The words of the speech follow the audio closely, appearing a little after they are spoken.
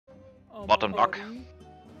Bottom dock.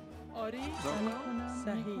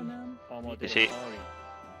 You see?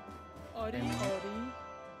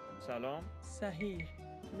 سلام صحیح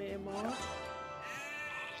معمار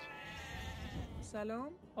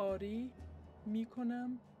سلام آری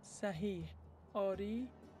میکنم صحیح آری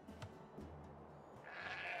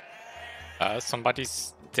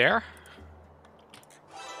Somebody's there?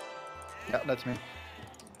 Yeah, that's me.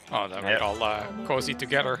 Oh, then we're all cozy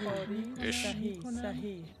together. Ish.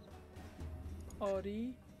 صحیح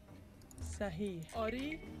آری صحیح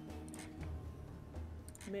آری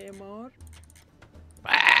معمار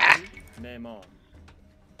معمار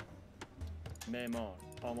معمار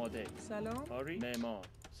آماده سلام آری معمار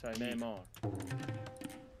معمار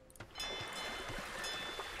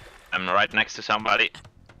I'm right next to somebody.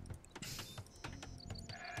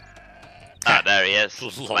 Ah, there he is.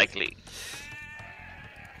 Likely.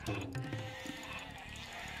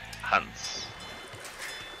 Hans.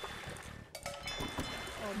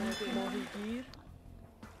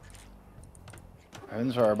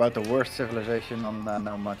 Huns are about the worst civilization on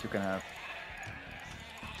Nomad you can have.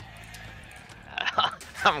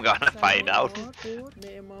 I'm gonna find out.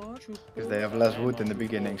 Because they have less wood in the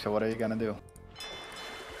beginning, so what are you gonna do?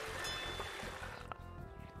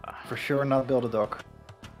 For sure not build a dock.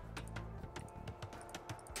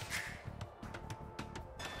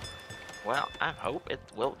 Well, I hope it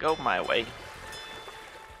will go my way.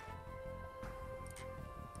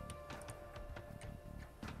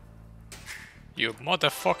 You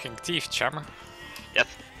motherfucking thief, Chammer. Yes.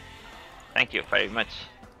 Thank you very much.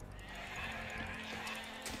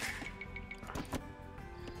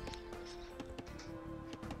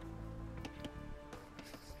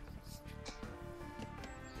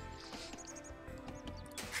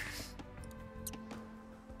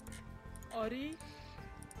 آری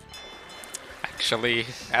Actually,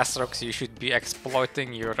 Astrox, you should be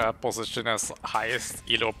exploiting your position as highest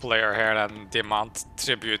elo player here and demand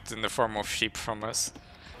tribute in the form of sheep from us.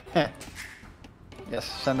 Yes,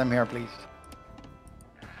 send them here, please.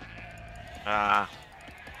 No.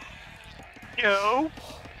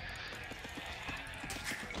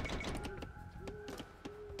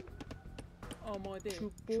 آماده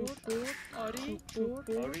چوب برد آری چوب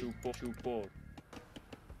برد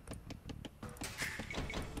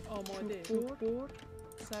آماده چوب برد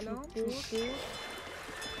سلام چوب برد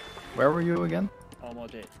Where were you again?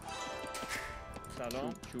 آماده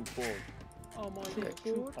سلام چوب برد آماده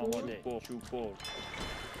چوب آماده چوب برد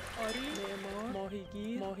آری معمار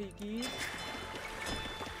ماهیگیر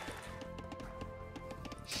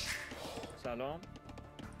سلام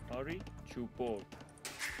آری چوب برد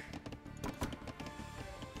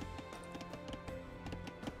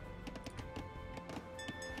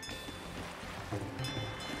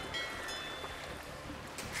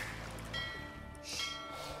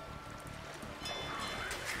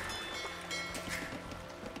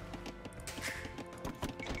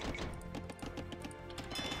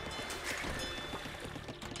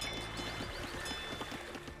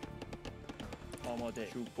آماده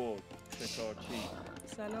چوب برد شکارچی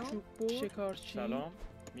سلام چوب برد شکارچی سلام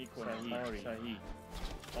میکنم آری صحیح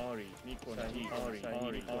آری میکنم آری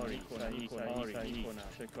صحیح کنم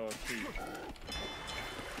شکارچی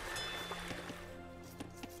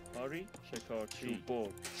آری شکارچی چوب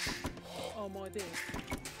برد آماده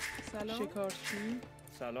سلام شکارچی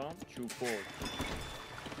سلام چوب برد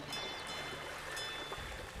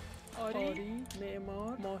آری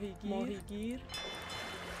معمار ماهیگیر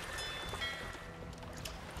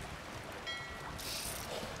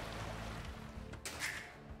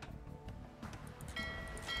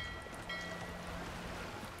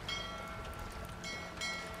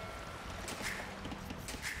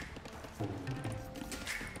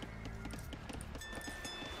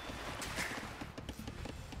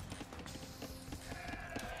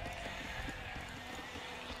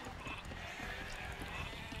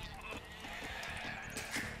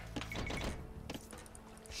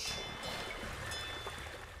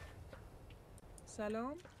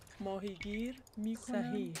سلام ماهیگیر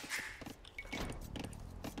میکنم صحیح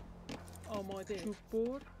آماده چوب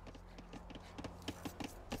برد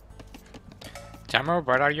Jammer,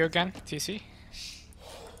 where are you again, TC?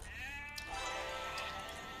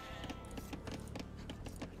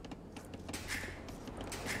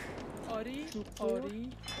 آری آری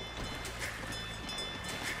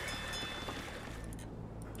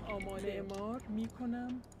آماده معمار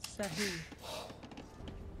میکنم صحیح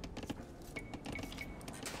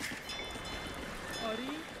آری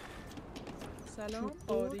سلام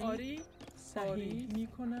آری صحیح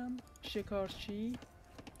میکنم شکارچی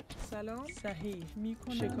سلام صحیح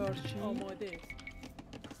میکنم شکارچی آماده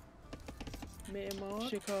معمار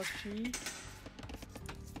شکارچی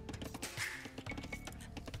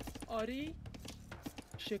آری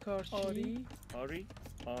شکارچی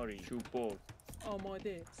آری چوب برد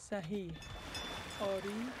آماده صحیح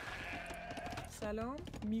آری سلام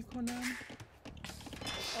میکنم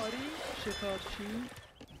آری شکارچی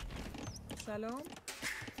سلام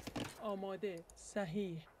آماده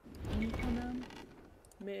صحیح میکنم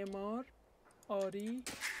معمار آری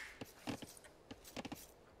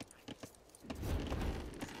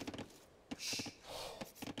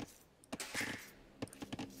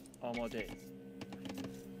آماده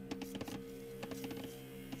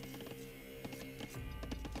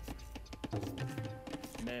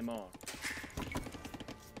معمار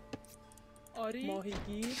آری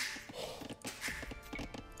ماهیگیر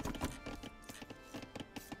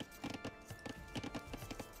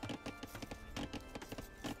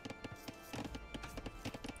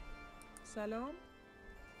سلام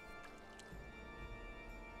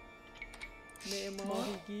معمار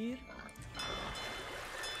ماهیگیر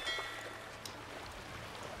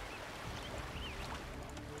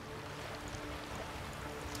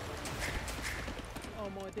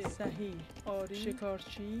آماده صحیح آری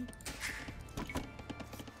شکارچی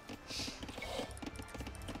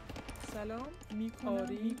سلام میکنم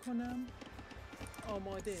آری میکنم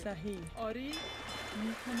آماده صحیح آری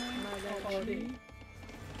میکنم آری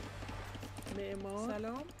معمار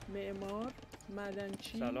سلام معمار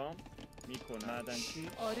معدنچی سلام میکنم معدنچی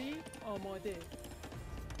آری آماده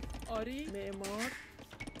آری معمار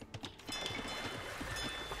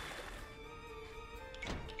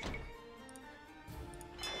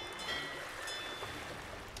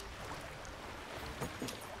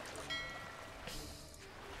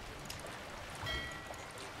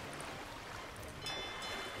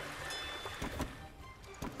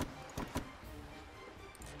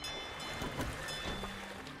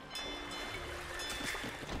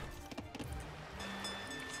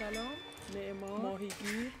سلام معمار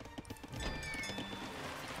ماهیگیر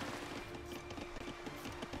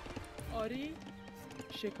آری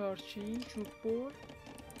شکارچی چوب برد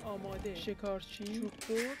آماده شکارچی چوب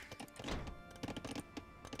برد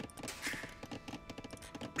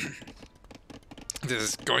This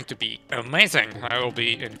is going to be amazing. I will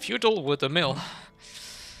be in feudal with a mill.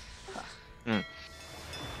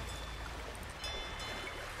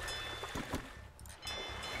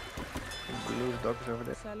 Blue dogs over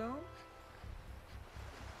there. سلام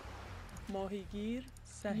ماهیگیر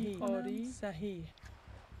صحیح آری صحیح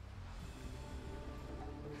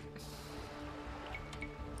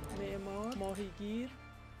معمار ماهیگیر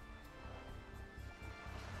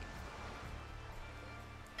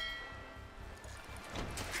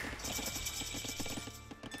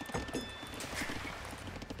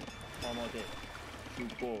آماده چوب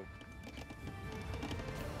برد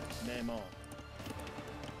معمار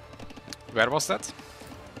Where was that?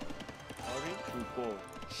 آری چوب برد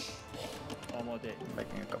آماده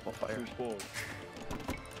Making a couple fires. چوب برد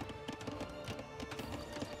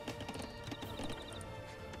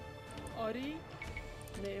آری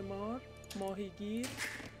معمار ماهیگیر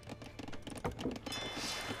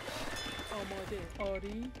آماده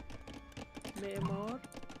آری معمار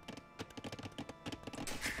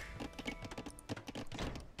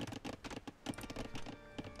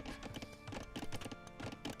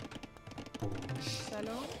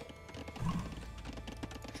سلام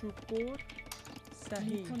چوب برد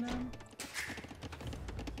صحیح کنم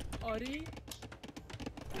آری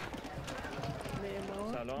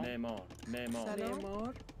معمار سلام معمار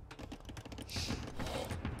معمار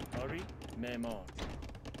آری معمار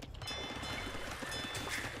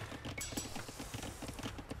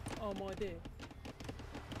آماده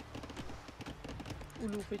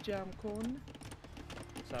علوف جمع کن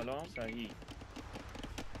سلام صحیح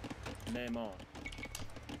معمار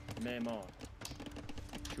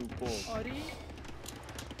چوب برد آری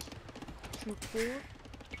چوب برد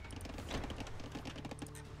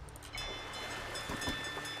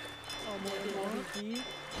آماده ماهیگیر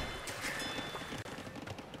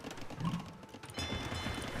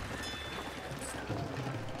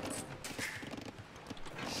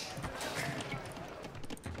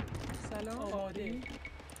سلام آماده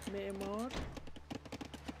معمار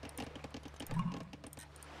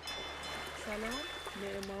سلام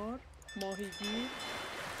معمار ماهیگیر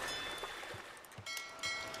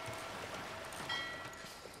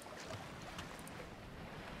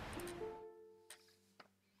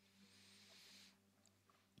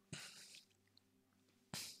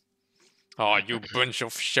Oh, you bunch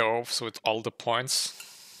of show-offs with all the points.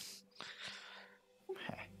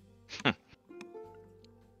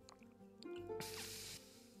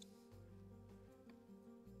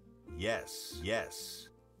 Yes, yes.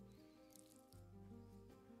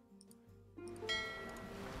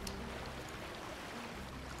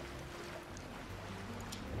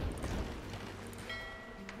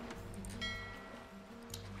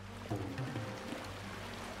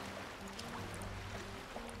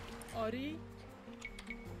 آری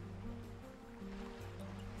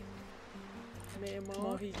معمار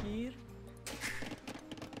ماهیگیر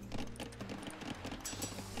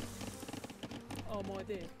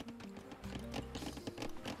آماده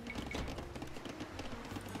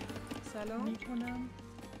سلام میکنم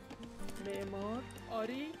معمار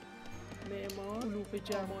آری معمار علوف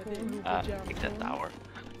جماده Take that tower.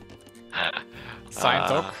 Cyan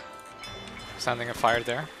dog. Sending a fire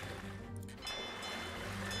there.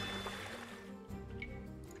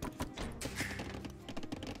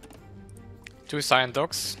 Two cyan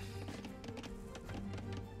dogs.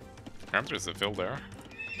 And there's a fill there.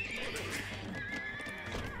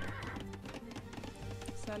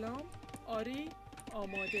 سلام آری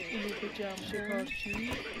آماده علوف جمع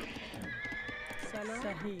شکارچی سلام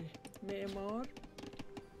صحیح معمار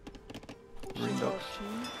شکارچی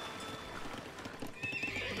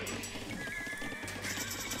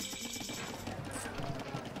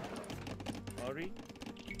آری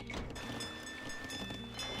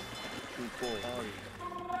چوبو آری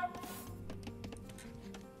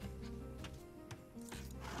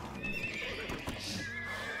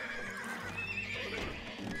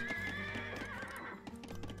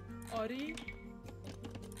آری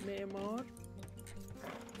معمار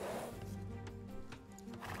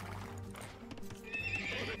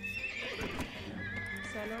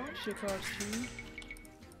سلام شکارچی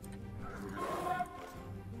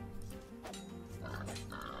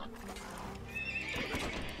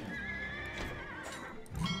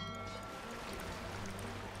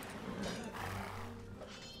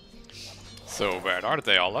So where are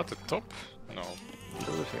they all at the top? No.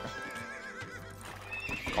 Who's here?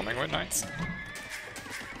 Coming with knights.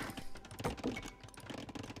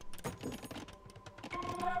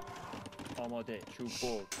 آماده چوب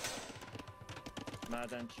برد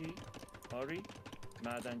معدنچی آری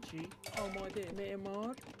معدنچی آماده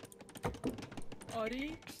معمار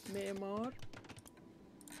آری معمار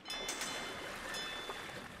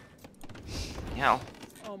Yeah.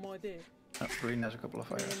 آماده Oh, green has a couple of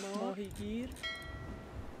fires. معمار ماهیگیر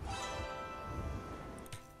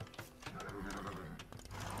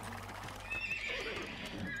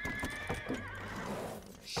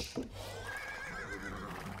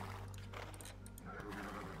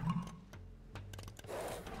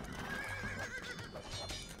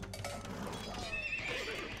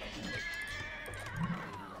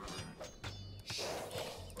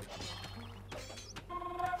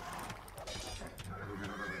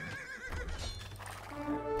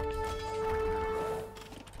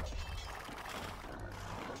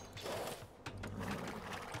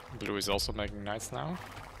Blue is also making knights now.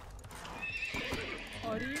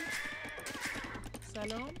 آری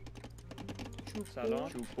سلام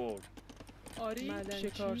چوب برد آری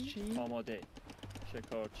شکارچی آماده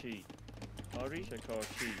شکارچی آری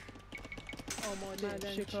شکارچی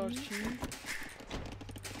آماده شکارچی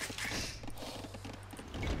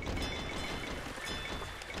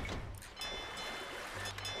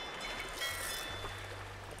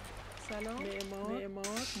سلام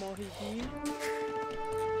معمار ماهیگیر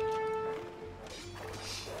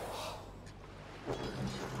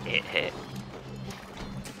Hit, hit.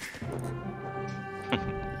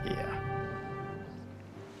 Yeah.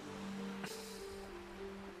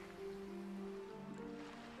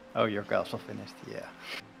 Oh, your castle finished. Yeah.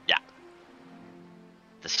 Yeah.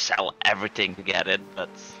 To sell everything to get it, but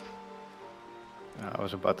I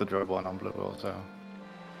was about to drop one on blue also.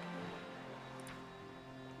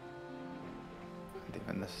 Not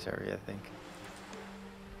even necessary, I think.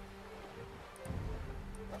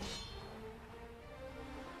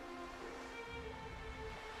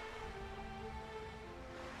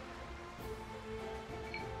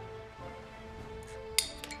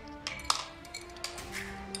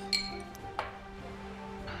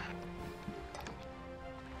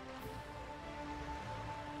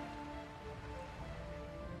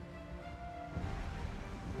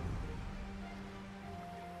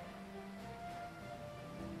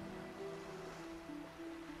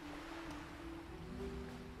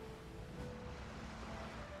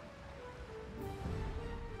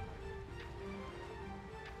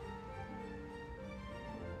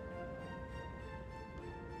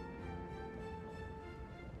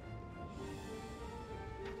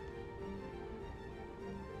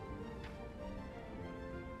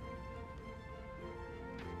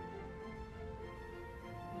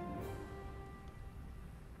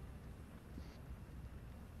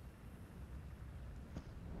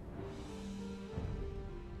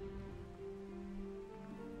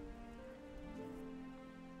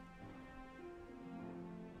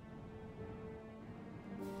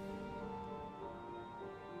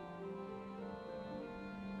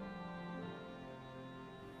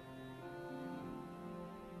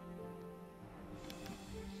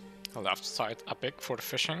 left side epic for the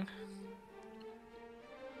fishing.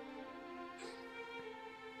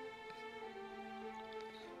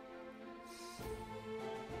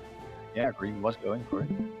 Yeah, green was going for it.